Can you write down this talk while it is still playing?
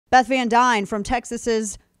Beth Van Duyne from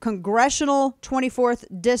Texas's Congressional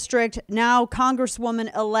 24th District, now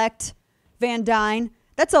Congresswoman-elect Van Duyne.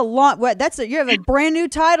 That's a lot. You have a brand new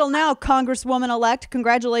title now, Congresswoman-elect.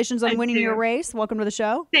 Congratulations on winning your race. Welcome to the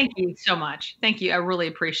show. Thank you so much. Thank you. I really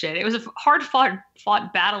appreciate it. It was a hard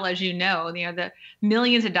fought battle, as you know. The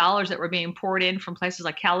millions of dollars that were being poured in from places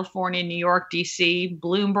like California, New York, D.C.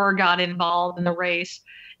 Bloomberg got involved in the race.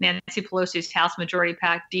 Nancy Pelosi's House Majority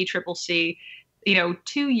PAC, DCCC.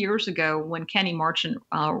 2 years ago when Kenny Marchant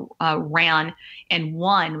ran and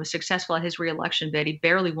won, was successful at his reelection bid, he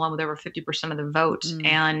barely won with over 50% of the votes.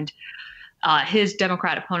 And his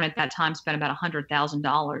Democrat opponent at that time spent about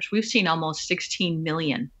 $100,000. We've seen almost $16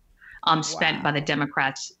 million spent by the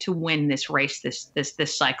Democrats to win this race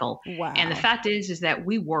this cycle. Wow. And the fact is that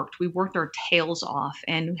we worked our tails off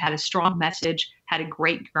and had a strong message, had a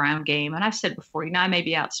great ground game. And I've said before, I may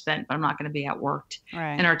be outspent, but I'm not going to be outworked.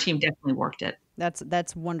 Right. And our team definitely worked it.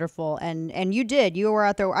 That's wonderful. And you did. You were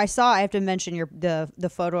out there. I have to mention the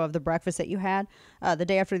photo of the breakfast that you had the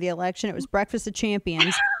day after the election. It was Breakfast of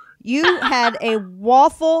Champions. You had a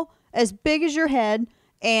waffle as big as your head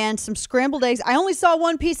and some scrambled eggs. I only saw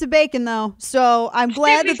one piece of bacon though, so I'm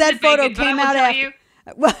glad that photo came out after.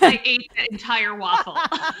 I ate the entire waffle.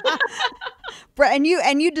 And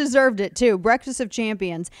you deserved it too. Breakfast of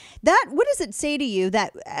Champions. What does it say to you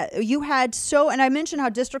that you had and I mentioned how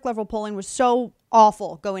district level polling was so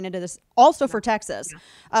awful going into this, also for Texas,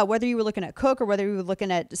 whether you were looking at Cook or whether you were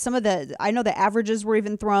looking at I know the averages were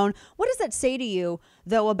even thrown. What does that say to you,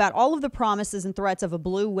 though, about all of the promises and threats of a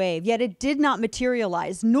blue wave, yet it did not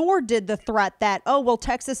materialize, nor did the threat that,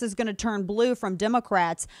 Texas is going to turn blue from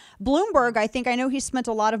Democrats. Bloomberg, I know he spent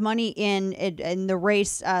a lot of money in the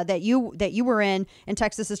race that you were in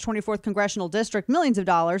Texas's 24th Congressional District, millions of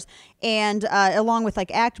dollars, and along with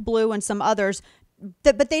like Act Blue and some others.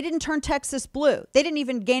 But they didn't turn Texas blue. They didn't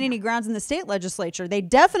even gain any grounds in the state legislature. They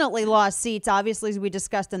definitely lost seats, obviously, as we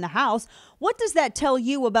discussed in the House. What does that tell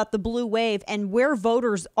you about the blue wave and where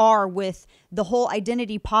voters are with the whole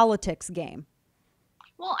identity politics game?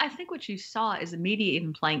 Well, I think what you saw is the media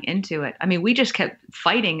even playing into it. I mean, we just kept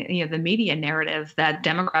fighting, the media narrative that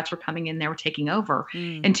Democrats were coming in, they were taking over.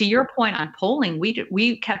 And to your point on polling,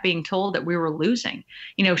 we kept being told that we were losing.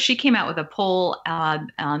 She came out with a poll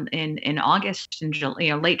in August,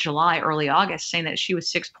 late July, early August, saying that she was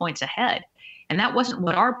 6 points ahead, and that wasn't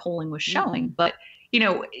what our polling was showing. But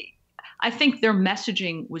I think their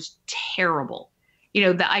messaging was terrible.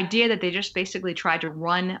 The idea that they just basically tried to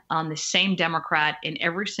run on the same Democrat in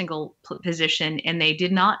every single position, and they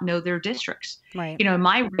did not know their districts. Right. In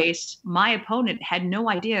my race, my opponent had no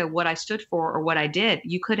idea what I stood for or what I did.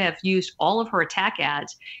 You could have used all of her attack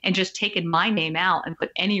ads and just taken my name out and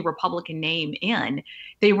put any Republican name in.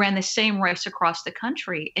 They ran the same race across the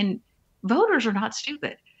country, and voters are not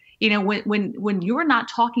stupid. When you're not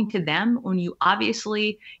talking to them, when you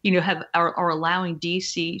obviously, are allowing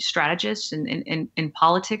DC strategists and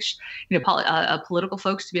politics, political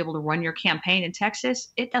folks to be able to run your campaign in Texas,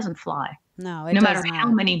 it doesn't fly. No, no matter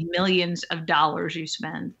how many millions of dollars you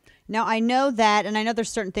spend. Now, I know that, and I know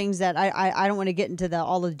there's certain things that I don't want to get into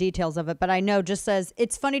all the details of it, but I know just as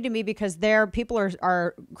it's funny to me because people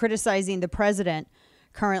are criticizing the president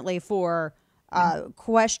currently for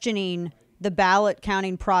questioning the ballot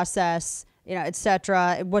counting process, et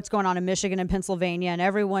cetera, what's going on in Michigan and Pennsylvania, and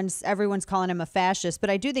everyone's calling him a fascist. But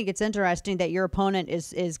I do think it's interesting that your opponent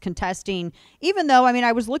is contesting, even though,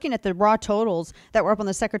 I was looking at the raw totals that were up on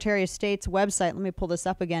the Secretary of State's website. Let me pull this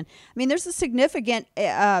up again. There's a significant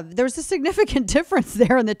difference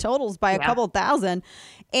there in the totals by a couple thousand.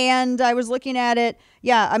 And I was looking at it.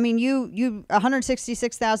 Yeah, you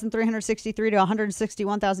 166,363 to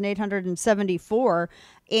 161,874.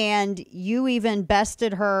 And you even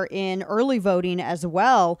bested her in early voting as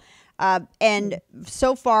well. And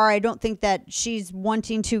so far, I don't think that she's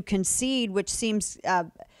wanting to concede, which seems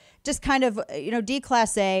just kind of, D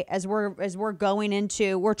Class A as we're going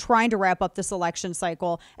into, we're trying to wrap up this election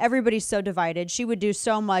cycle. Everybody's so divided. She would do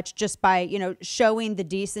so much just by, showing the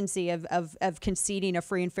decency of conceding a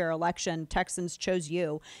free and fair election. Texans chose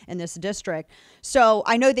you in this district. So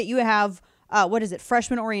I know that you have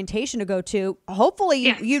freshman orientation to go to.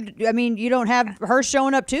 Hopefully you don't have her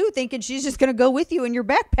showing up too, thinking she's just going to go with you in your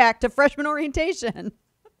backpack to freshman orientation.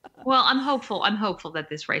 Well, I'm hopeful that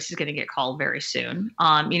this race is going to get called very soon.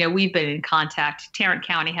 We've been in contact. Tarrant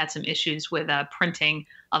County had some issues with printing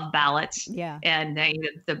of ballots. Yeah. And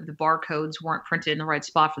the barcodes weren't printed in the right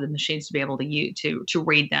spot for the machines to be able to use to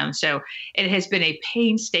read them. So it has been a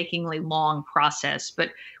painstakingly long process,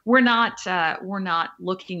 but we're not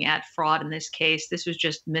looking at fraud in this case. This was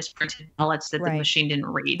just misprinted ballots that the machine didn't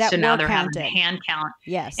read. That so now they're counted. having to hand count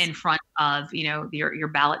in front of your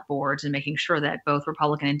ballot boards and making sure that both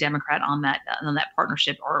Republican and Democrat on that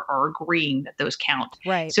partnership are agreeing that those count.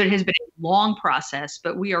 Right. So it has been a long process,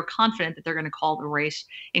 but we are confident that they're going to call the race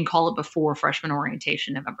and call it before freshman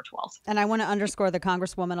orientation, November 12th. And I want to underscore the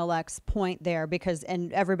Congresswoman-elect's point there because,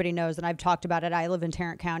 and everybody knows, and I've talked about it, I live in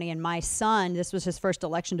Tarrant County, and my son, this was his first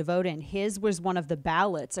election to vote in. His was one of the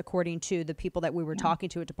ballots, according to the people that we were talking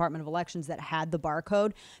to at Department of Elections, that had the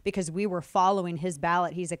barcode, because we were following his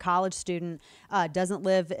ballot. He's a college student,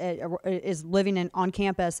 is living on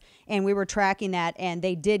campus, and we were tracking that, and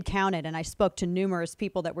they did count it. And I spoke to numerous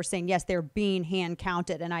people that were saying, yes, they're being hand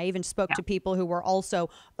counted. And I even spoke to people who were also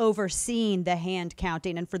overseeing the hand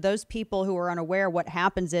counting. And for those people who are unaware, what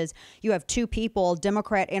happens is you have two people,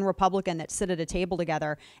 Democrat and Republican, that sit at a table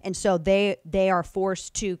together. And so they are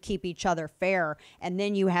forced to keep each other fair. And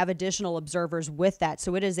then you have additional observers with that.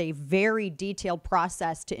 So it is a very detailed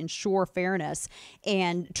process to ensure fairness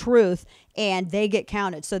and truth, and they get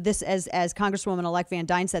counted. So this, as Congresswoman-elect Van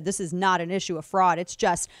Duyne said, this is not an issue of fraud. It's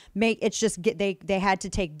just they had to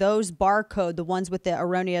take those barcode, the ones with the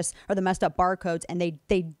erroneous or the messed up barcodes, and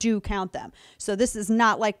they do count them. So this is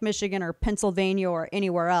not like Michigan or Pennsylvania or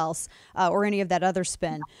anywhere else or any of that other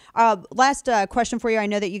spin. Last question for you. I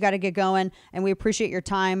know that you got to get going, and we appreciate your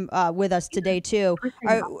time with us today too.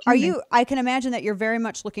 Are you? I can imagine that you're very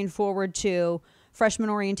much looking forward to freshman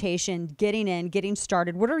orientation, getting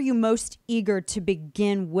started. What are you most eager to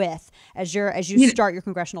begin with as you start your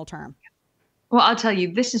congressional term? Well, I'll tell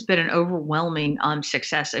you, this has been an overwhelming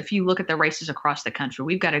success. If you look at the races across the country,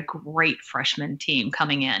 we've got a great freshman team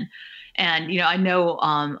coming in. And, I know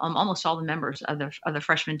almost all the members of the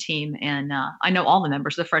freshman team, and I know all the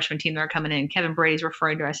members of the freshman team that are coming in. Kevin Brady's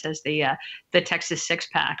referring to us as the Texas Six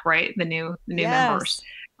Pack, right? The new members.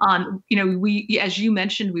 We, as you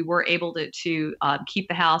mentioned, we were able to keep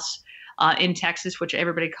the House in Texas, which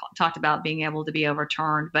everybody talked about being able to be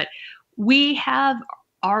overturned. But we have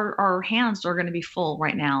our hands are going to be full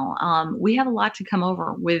right now. We have a lot to come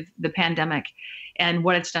over with the pandemic and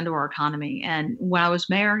what it's done to our economy. And when I was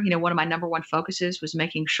mayor, one of my number one focuses was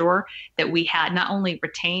making sure that we had not only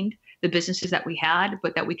retained the businesses that we had,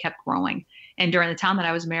 but that we kept growing. And during the time that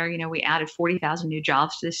I was mayor, we added 40,000 new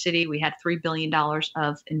jobs to the city. We had $3 billion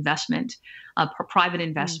of investment, private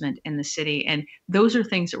investment in the city. And those are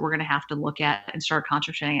things that we're going to have to look at and start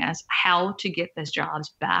concentrating as how to get those jobs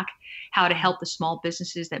back, how to help the small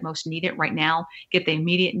businesses that most need it right now get the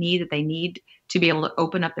immediate need that they need to be able to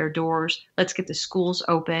open up their doors. Let's get the schools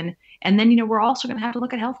open. And then, we're also going to have to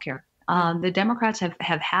look at healthcare. The Democrats have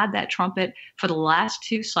had that trumpet for the last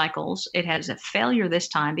two cycles. It has a failure this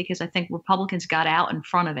time because I think Republicans got out in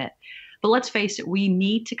front of it. But let's face it, we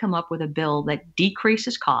need to come up with a bill that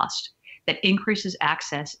decreases cost, that increases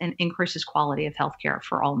access, and increases quality of healthcare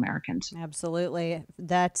for all Americans. Absolutely.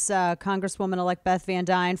 That's Congresswoman-elect Beth Van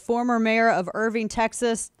Duyne, former mayor of Irving,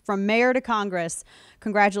 Texas, from mayor to Congress.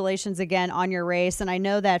 Congratulations again on your race. And I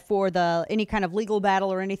know that for any kind of legal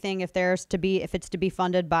battle or anything, if it's to be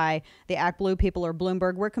funded by the Act Blue people or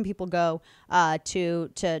Bloomberg, where can people go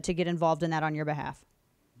to get involved in that on your behalf?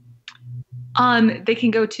 They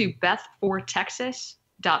can go to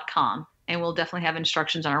beth4texas.com. And we'll definitely have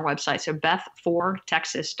instructions on our website. So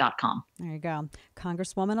beth4texas.com. There you go.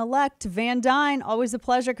 Congresswoman-elect Van Duyne, always a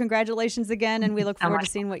pleasure. Congratulations again. And we look forward to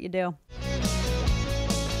seeing what you do.